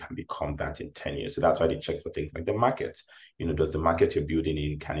building can become that in 10 years. So that's why they check for things like the market. Does the market you're building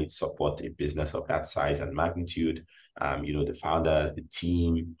in, can it support a business of that size and magnitude? The founders, the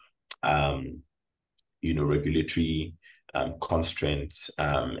team, regulatory constraints,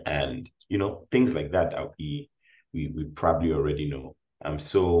 and things like that we probably already know.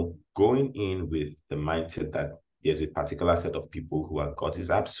 So going in with the mindset that there's a particular set of people who are God is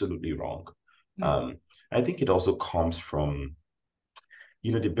absolutely wrong. I think it also comes from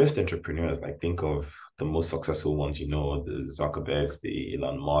the best entrepreneurs, like think of the most successful ones, the Zuckerbergs, the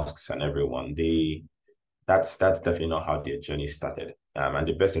Elon Musks and everyone, that's definitely not how their journey started. And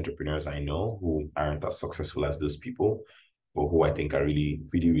the best entrepreneurs I know who aren't as successful as those people, but who I think are really,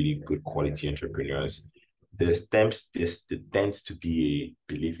 really, really good quality entrepreneurs, there tends to be a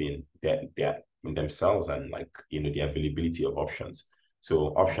belief in in themselves and like the availability of options. So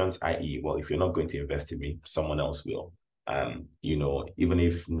options, i.e., well, if you're not going to invest in me, someone else will. Even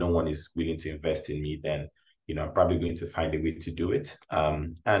if no one is willing to invest in me, then I'm probably going to find a way to do it.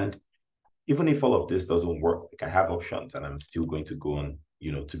 And even if all of this doesn't work, like I have options and I'm still going to go on,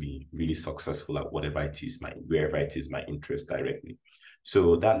 to be really successful at wherever it is my interest directly.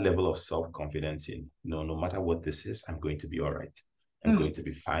 So that level of self-confidence in, no matter what this is, I'm going to be all right. I'm going to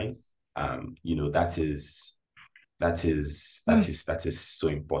be fine. That is so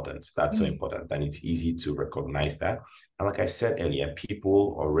important. That's so important. And it's easy to recognize that. And like I said earlier,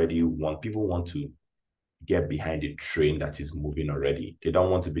 people want to get behind a train that is moving already. They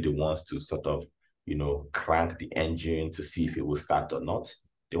don't want to be the ones to sort of, crank the engine to see if it will start or not.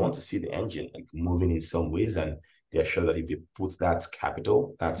 They want to see the engine like moving in some ways, and they're sure that if they put that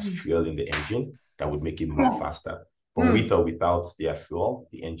capital, that's fuel in the engine, that would make it move faster. But with or without their fuel,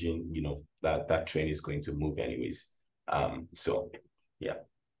 the engine, that train is going to move anyways. So yeah.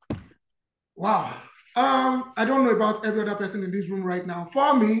 Wow. I don't know about every other person in this room right now.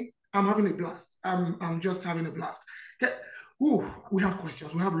 For me, I'm having a blast. I'm just having a blast. Okay. Ooh, we have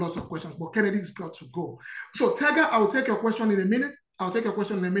questions. We have lots of questions, but Kennedy's got to go. So Tega, I'll take your question in a minute.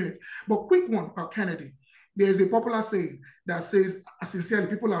 But quick one about Kennedy. There's a popular saying that says, sincerely,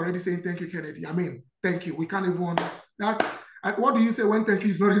 people are already saying, thank you, Kennedy. I mean, thank you. We can't even that. What do you say when thank you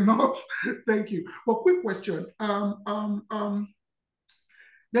is not enough? Thank you. But quick question.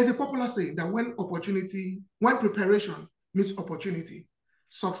 There's a popular saying that when preparation meets opportunity,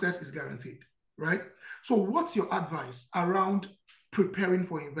 success is guaranteed, right? So what's your advice around preparing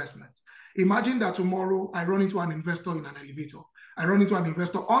for investments? Imagine that tomorrow I run into an investor in an elevator. I run into an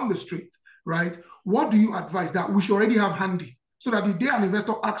investor on the street, right? What do you advise that we should already have handy so that the day an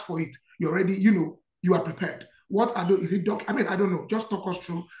investor asks for it, you're already, you are prepared? What are those? Is it I mean, I don't know. Just talk us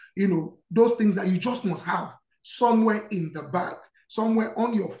through, those things that you just must have somewhere in the bag, somewhere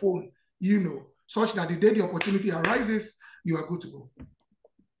on your phone, such that the day the opportunity arises, you are good to go.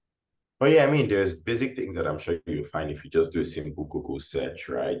 Oh yeah, I mean, there's basic things that I'm sure you'll find if you just do a simple Google search,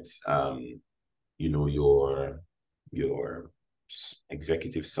 right? Your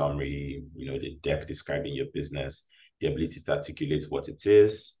executive summary, the deck describing your business, the ability to articulate what it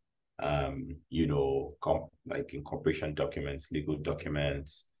is, like incorporation documents, legal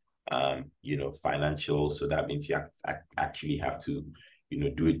documents, financials. So that means you actually have to,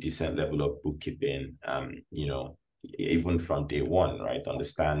 do a decent level of bookkeeping, even from day one, right?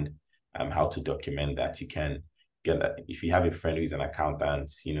 Understand how to document that. You can get that. If you have a friend who's an accountant,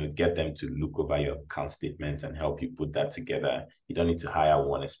 get them to look over your account statement and help you put that together. You don't need to hire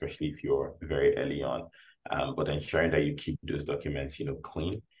one, especially if you're very early on. But ensuring that you keep those documents,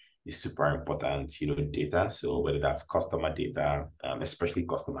 clean is super important. Data. So whether that's customer data, especially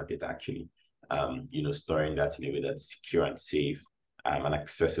customer data, actually, storing that in a way that's secure and safe and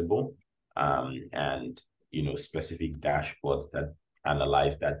accessible, and specific dashboards that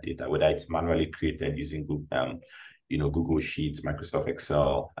analyze that data, whether it's manually created using Google Sheets, Microsoft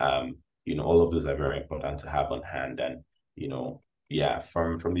Excel. All of those are very important to have on hand. And yeah,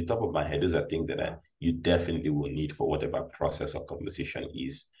 from the top of my head, those are things that you definitely will need for whatever process or conversation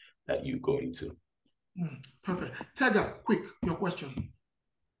is that you go into. Perfect. Tega, quick, your question.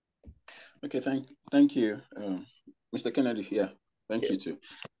 Okay, thank you, Mr. Kennedy. Yeah, thank you too.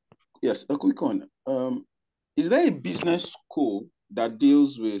 Yes, a quick one. Is there a business school that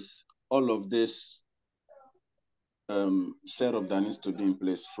deals with all of this setup that needs to be in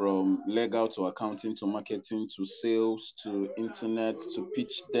place, from legal to accounting to marketing to sales to internet to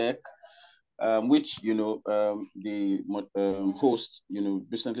pitch deck, which the host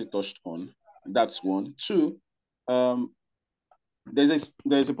recently touched on? That's one. Two,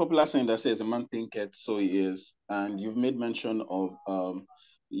 there's a popular saying that says, "A man thinketh, so he is," and you've made mention of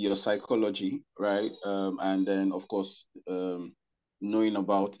your psychology, right? And then of course knowing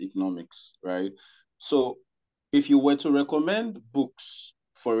about economics, right? So if you were to recommend books,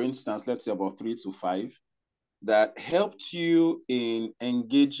 for instance, let's say about 3 to 5, that helped you in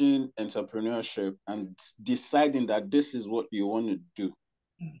engaging entrepreneurship and deciding that this is what you want to do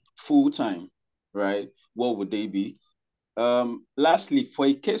full time, right? What would they be? Lastly, for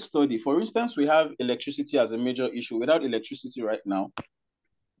a case study, for instance, we have electricity as a major issue. Without electricity right now,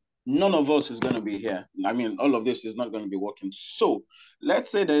 none of us is going to be here. I mean, all of this is not going to be working. So let's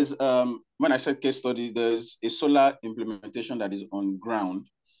say there's, when I said case study, there's a solar implementation that is on ground.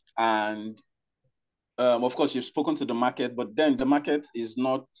 And of course, you've spoken to the market, but then the market is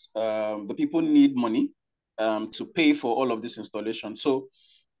not, the people need money to pay for all of this installation. So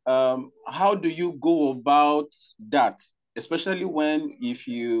how do you go about that? Especially when if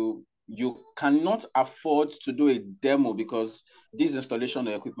you cannot afford to do a demo because these installation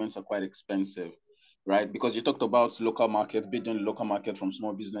equipments are quite expensive, right? Because you talked about local market, building local market from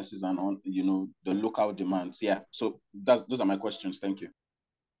small businesses and on, you know, the local demands. Yeah. So those are my questions. Thank you.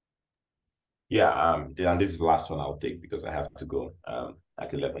 Yeah, and this is the last one I'll take because I have to go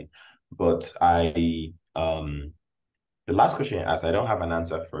at 11. But the last question you asked, I don't have an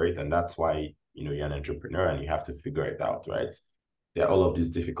answer for it, and that's why, you know, you're an entrepreneur and you have to figure it out, right? There are all of these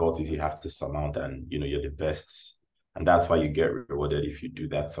difficulties you have to surmount, and you know, you're the best, and that's why you get rewarded if you do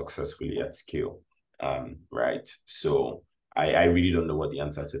that successfully at scale. Right. So I really don't know what the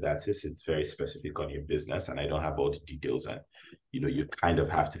answer to that is. It's very specific on your business, and I don't have all the details, and you know, you kind of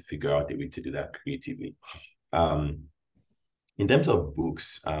have to figure out a way to do that creatively. In terms of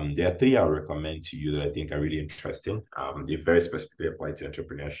books, there are three I'll recommend to you that I think are really interesting. They very specifically apply to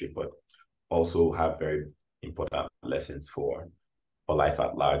entrepreneurship, but also have very important lessons for life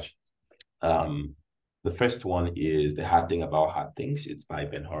at large. The first one is The Hard Thing About Hard Things. It's by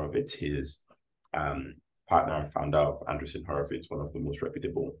Ben Horowitz. His partner and founder of Andreessen Horowitz, one of the most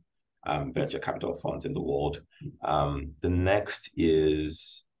reputable venture capital funds in the world. The next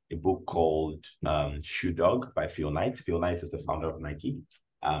is a book called Shoe Dog by Phil Knight. Phil Knight is the founder of Nike.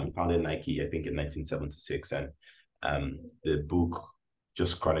 Founded Nike, I think, in 1976. And the book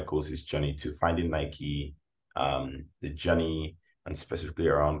just chronicles his journey to finding Nike, the journey, and specifically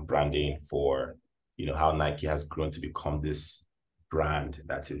around branding for, you know, how Nike has grown to become this brand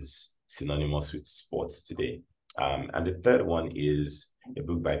that is synonymous with sports today. And the third one is a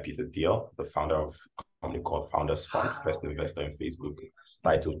book by Peter Thiel, the founder of a company called Founders Fund, first investor in Facebook,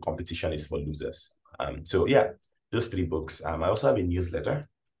 titled Competition is for Losers. So yeah, those three books. I also have a newsletter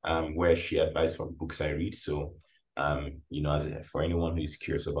where I share advice from books I read. So you know, for anyone who is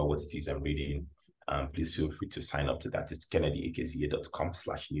curious about what it is I'm reading, please feel free to sign up to that. It's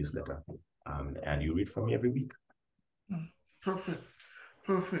kennedyekezie.com/newsletter. And you read from me every week. Perfect.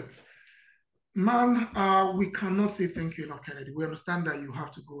 Perfect. Man, we cannot say thank you enough, Kennedy. We understand that you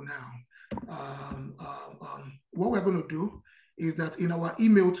have to go now. What we're going to do is that in our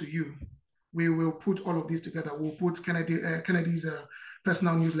email to you, we will put all of this together. We'll put Kennedy's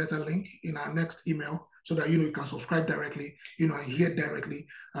personal newsletter link in our next email so that, you know, you can subscribe directly, you know, and hear directly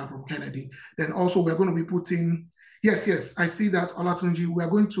from Kennedy. Then also we're going to be putting, yes, I see that, Olatunji. We are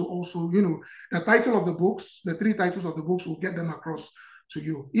going to also, you know, the title of the books, the three titles of the books, we'll get them across to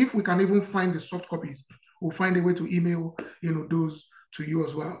you. If we can even find the soft copies, we'll find a way to email, you know, those to you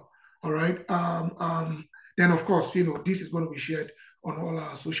as well. All right. Then of course, you know, this is going to be shared on all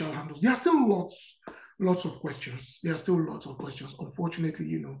our social handles. There are still lots of questions. There are still lots of questions. Unfortunately,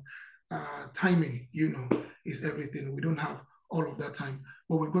 you know, timing, you know, is everything. We don't have all of that time,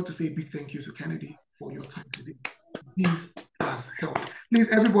 but we've got to say a big thank you to Kennedy for your time today. This has helped. Please,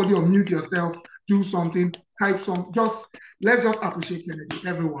 everybody, unmute yourself, do something, type some, let's just appreciate Kennedy,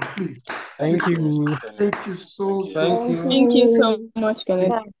 everyone, please. Thank you. Thank you so Thank you so much,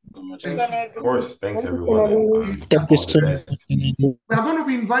 Kennedy. Of course, thanks everyone. And Thank you all the so best. much, Kennedy. We are going to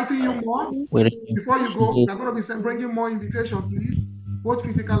be inviting you more. Before you go, we are going to be bringing more invitations, please, both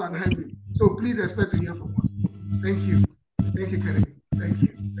physical and hybrid. So please expect to hear from us. Thank you. Thank you, Kennedy. Thank you.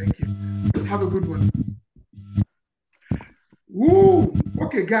 Thank you. Have a good one. Woo!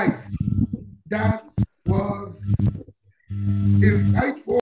 Okay, guys. That was insightful.